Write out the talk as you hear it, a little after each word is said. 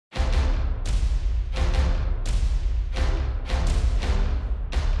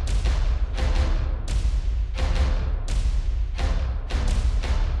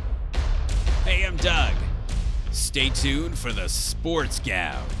Stay tuned for the Sports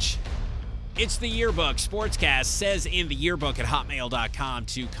Gouge. It's the Yearbook Sportscast. Says in the yearbook at hotmail.com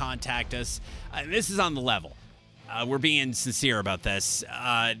to contact us. This is on the level. We're being sincere about this.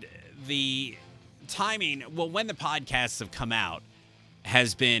 The timing, when the podcasts have come out,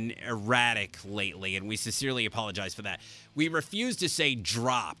 has been erratic lately, and we sincerely apologize for that. We refuse to say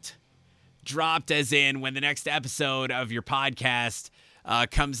dropped. Dropped as in when the next episode of your podcast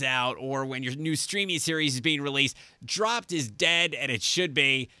comes out or when your new streaming series is being released. Dropped is dead, and it should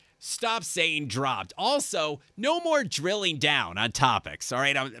be. Stop saying dropped. Also, no more drilling down on topics, all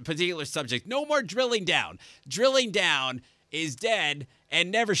right, on a particular subject. No more drilling down. Drilling down is dead and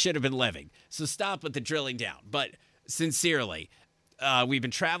never should have been living. So stop with the drilling down. But sincerely, we've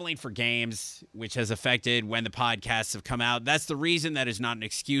been traveling for games, which has affected when the podcasts have come out. That's the reason. That is not an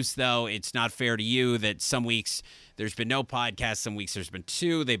excuse, though. It's not fair to you that some weeks there's been no podcast. Some weeks there's been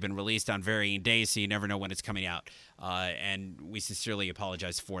two. They've been released on varying days, so you never know when it's coming out. And we sincerely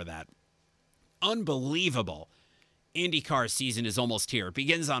apologize for that. Unbelievable. IndyCar season is almost here. It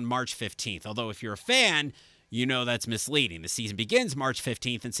begins on March 15th, although if you're a fan, you know that's misleading. The season begins March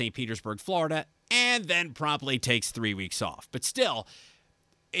 15th in St. Petersburg, Florida, and then promptly takes 3 weeks off. But still,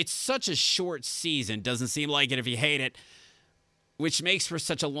 it's such a short season. Doesn't seem like it if you hate it, which makes for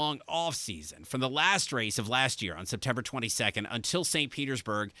such a long off season. From the last race of last year on September 22nd until St.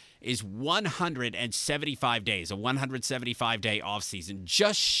 Petersburg is 175 days, a 175-day off season,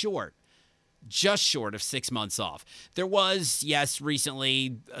 just short of 6 months off. There was, yes,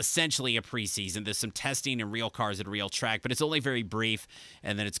 recently, essentially a preseason. There's some testing in real cars at a real track, but it's only very brief,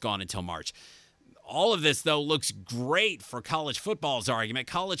 and then it's gone until March. All of this, though, looks great for college football's argument.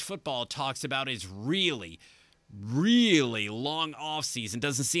 College football talks about its really, really long offseason.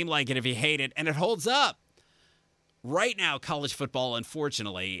 Doesn't seem like it if you hate it, and it holds up. Right now, college football,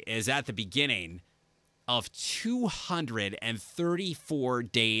 unfortunately, is at the beginning of 234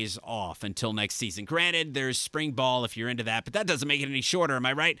 days off until next season. Granted, there's spring ball if you're into that, but that doesn't make it any shorter, am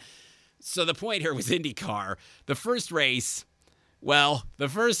I right? So the point here was IndyCar. The first race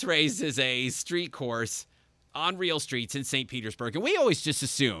is a street course on real streets in St. Petersburg, and we always just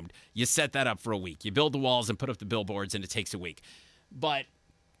assumed you set that up for a week. You build the walls and put up the billboards, and it takes a week. But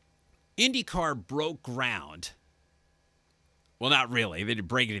IndyCar broke ground. Well, not really. They didn't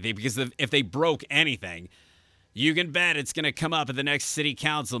break anything, because if they broke anything, you can bet it's going to come up at the next city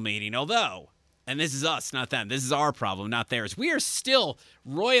council meeting. Although, and this is us, not them, this is our problem, not theirs, we are still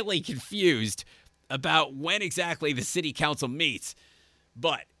royally confused about when exactly the city council meets.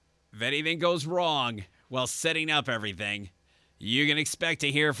 But if anything goes wrong while setting up everything, you can expect to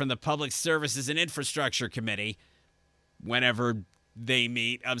hear from the Public Services and Infrastructure Committee whenever they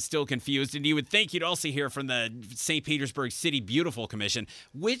meet. I'm still confused. And you would think you'd also hear from the St. Petersburg City Beautiful Commission,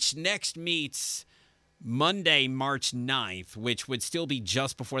 which next meets Monday, March 9th, which would still be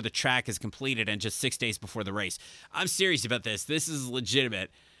just before the track is completed and just 6 days before the race. I'm serious about this. This is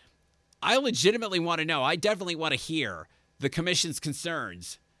legitimate. I legitimately want to know. I definitely want to hear the commission's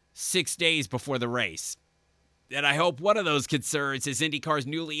concerns 6 days before the race. And I hope one of those concerns is IndyCar's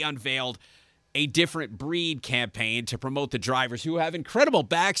newly unveiled A Different Breed campaign to promote the drivers who have incredible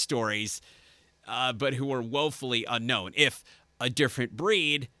backstories, but who are woefully unknown. If a different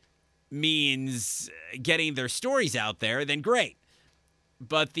breed means getting their stories out there, then great.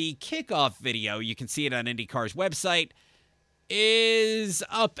 But the kickoff video, you can see it on IndyCar's website, is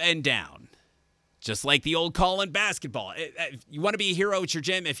up and down. Just like the old call in basketball. You want to be a hero at your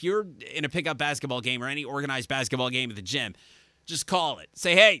gym? If you're in a pickup basketball game or any organized basketball game at the gym, just call it.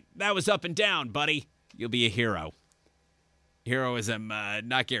 Say, hey, that was up and down, buddy. You'll be a hero. Heroism,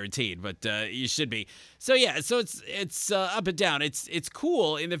 not guaranteed, but you should be. So yeah, so it's up and down. It's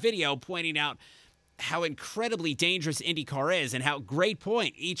cool in the video pointing out how incredibly dangerous IndyCar is and how, great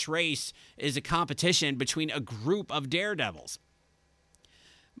point, each race is a competition between a group of daredevils.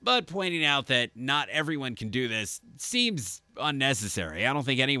 But pointing out that not everyone can do this seems unnecessary. I don't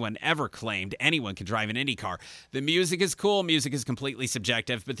think anyone ever claimed anyone can drive an IndyCar. The music is cool. Music is completely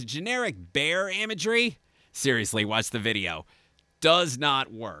subjective. But the generic bear imagery, seriously, watch the video, does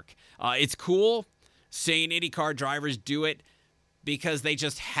not work. It's cool seeing IndyCar drivers do it because they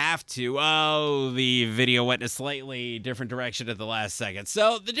just have to. Oh, the video went in a slightly different direction at the last second.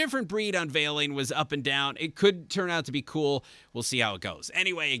 So the different breed unveiling was up and down. It could turn out to be cool. We'll see how it goes.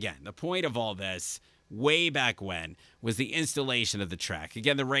 Anyway, again, the point of all this, way back when, was the installation of the track.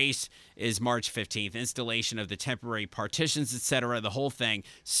 Again, the race is March 15th. Installation of the temporary partitions, etc., the whole thing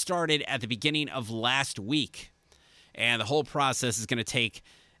started at the beginning of last week. And the whole process is going to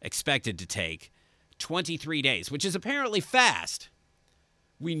expected to take 23 days, which is apparently fast.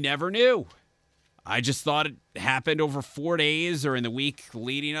 We never knew. I just thought it happened over 4 days or in the week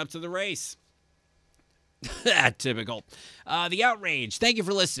leading up to the race. Typical. The outrage. Thank you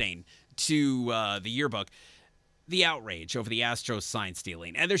for listening to the yearbook. The outrage over the Astros sign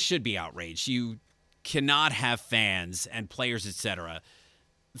stealing. And there should be outrage. You cannot have fans and players, etc.,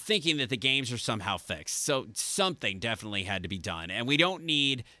 thinking that the games are somehow fixed. So something definitely had to be done. And we don't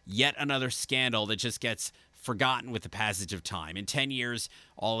need yet another scandal that just gets forgotten with the passage of time. In 10 years,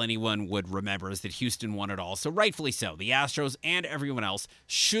 all anyone would remember is that Houston won it all. So rightfully so. The Astros and everyone else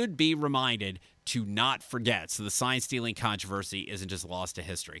should be reminded to not forget. So the sign-stealing controversy isn't just lost to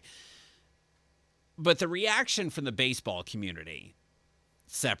history. But the reaction from the baseball community,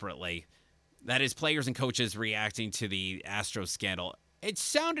 separately, that is players and coaches reacting to the Astros scandal, it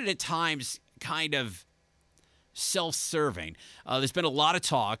sounded at times kind of self-serving. There's been a lot of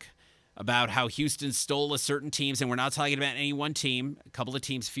talk about how Houston stole a certain teams, and we're not talking about any one team, a couple of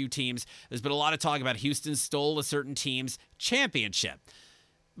teams, few teams. There's been a lot of talk about Houston stole a certain team's championship.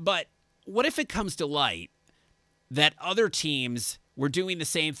 But what if it comes to light that other teams were doing the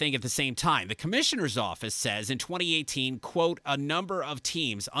same thing at the same time? The commissioner's office says in 2018, quote, a number of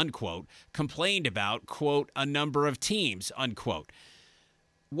teams, unquote, complained about, quote, a number of teams, unquote.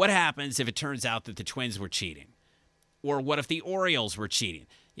 What happens if it turns out that the Twins were cheating? Or what if the Orioles were cheating?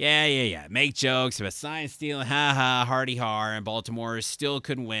 Yeah. Make jokes about science stealing, hardy har, and Baltimore still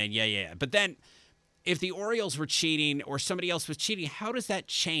couldn't win. Yeah. But then if the Orioles were cheating or somebody else was cheating, how does that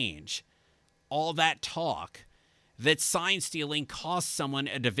change all that talk that sign stealing cost someone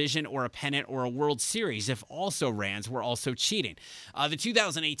a division or a pennant or a World Series if also Rans were also cheating? The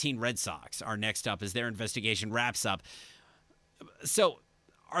 2018 Red Sox are next up as their investigation wraps up. So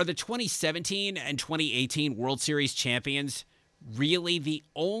are the 2017 and 2018 World Series champions really the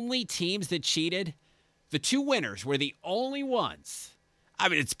only teams that cheated? The two winners were the only ones. I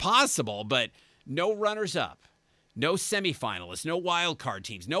mean, it's possible, but no runners-up, no semifinalists, no wild card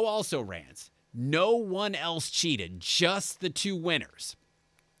teams, no also-rans. No one else cheated, just the two winners.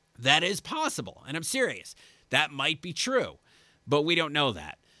 That is possible, and I'm serious. That might be true, but we don't know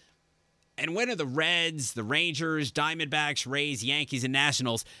that. And when are the Reds, the Rangers, Diamondbacks, Rays, Yankees, and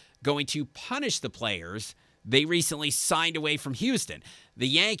Nationals going to punish the players they recently signed away from Houston? The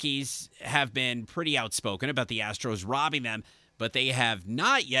Yankees have been pretty outspoken about the Astros robbing them, but they have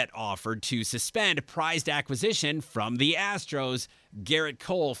not yet offered to suspend prized acquisition from the Astros, Garrett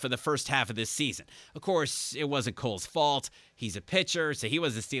Cole, for the first half of this season. Of course, it wasn't Cole's fault. He's a pitcher, so he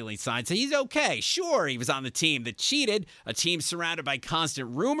wasn't stealing signs, so he's okay. Sure, he was on the team that cheated, a team surrounded by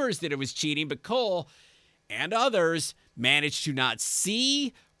constant rumors that it was cheating, but Cole and others managed to not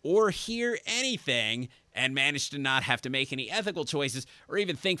see or hear anything and managed to not have to make any ethical choices or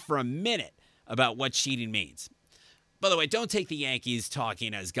even think for a minute about what cheating means. By the way, don't take the Yankees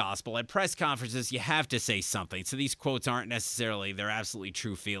talking as gospel. At press conferences, you have to say something. So these quotes aren't necessarily their absolutely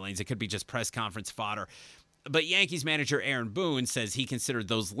true feelings. It could be just press conference fodder. But Yankees manager Aaron Boone says he considered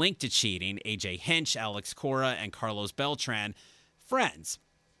those linked to cheating, A.J. Hinch, Alex Cora, and Carlos Beltran, friends.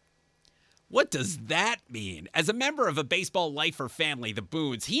 What does that mean? As a member of a baseball lifer family, the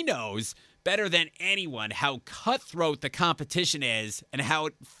Boones, he knows better than anyone how cutthroat the competition is and how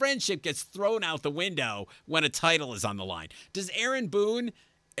friendship gets thrown out the window when a title is on the line. Does Aaron Boone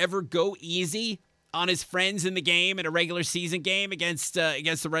ever go easy on his friends in the game in a regular season game against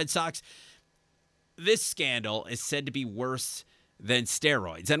the Red Sox? This scandal is said to be worse than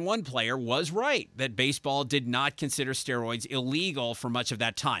steroids. And one player was right that baseball did not consider steroids illegal for much of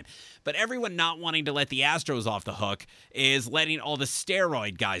that time. But everyone not wanting to let the Astros off the hook is letting all the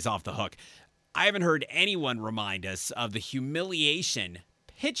steroid guys off the hook. I haven't heard anyone remind us of the humiliation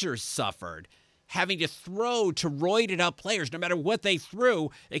pitchers suffered having to throw to roided up players. No matter what they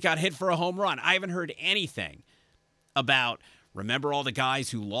threw, it got hit for a home run. I haven't heard anything about, remember all the guys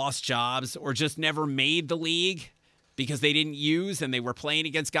who lost jobs or just never made the league because they didn't use and they were playing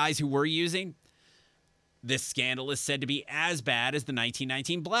against guys who were using? This scandal is said to be as bad as the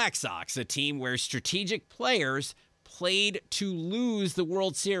 1919 Black Sox, a team where strategic players played to lose the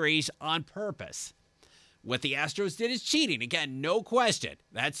World Series on purpose. What the Astros did is cheating. Again, no question.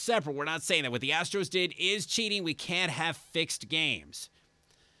 That's separate. We're not saying that. What the Astros did is cheating. We can't have fixed games.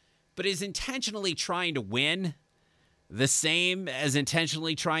 But is intentionally trying to win the same as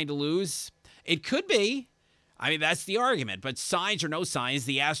intentionally trying to lose? It could be. I mean, that's the argument. But signs or no signs,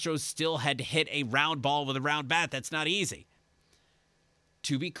 the Astros still had to hit a round ball with a round bat. That's not easy.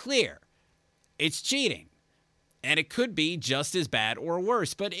 To be clear, it's cheating. And it could be just as bad or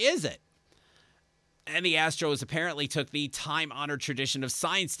worse. But is it? And the Astros apparently took the time-honored tradition of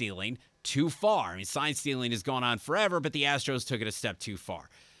sign stealing too far. I mean, sign stealing has gone on forever, but the Astros took it a step too far.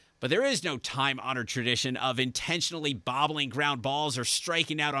 But there is no time-honored tradition of intentionally bobbling ground balls or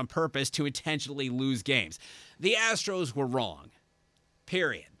striking out on purpose to intentionally lose games. The Astros were wrong.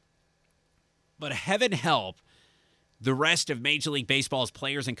 Period. But heaven help the rest of Major League Baseball's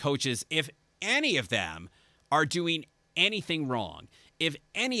players and coaches if any of them are doing anything wrong. If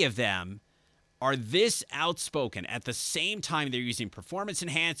any of them are this outspoken at the same time they're using performance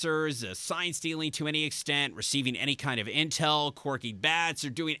enhancers, sign stealing to any extent, receiving any kind of intel, corking bats, or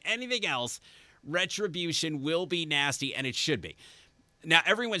doing anything else, retribution will be nasty, and it should be. Now,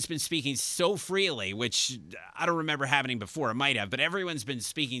 everyone's been speaking so freely, which I don't remember happening before. It might have, but everyone's been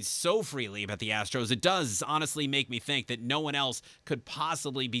speaking so freely about the Astros. It does honestly make me think that no one else could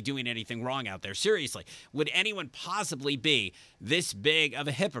possibly be doing anything wrong out there. Seriously, would anyone possibly be this big of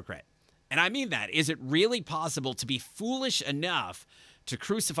a hypocrite? And I mean that. Is it really possible to be foolish enough to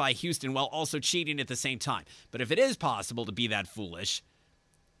crucify Houston while also cheating at the same time? But if it is possible to be that foolish,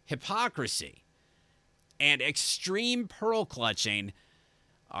 hypocrisy and extreme pearl clutching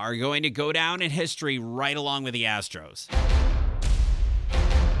are going to go down in history right along with the Astros.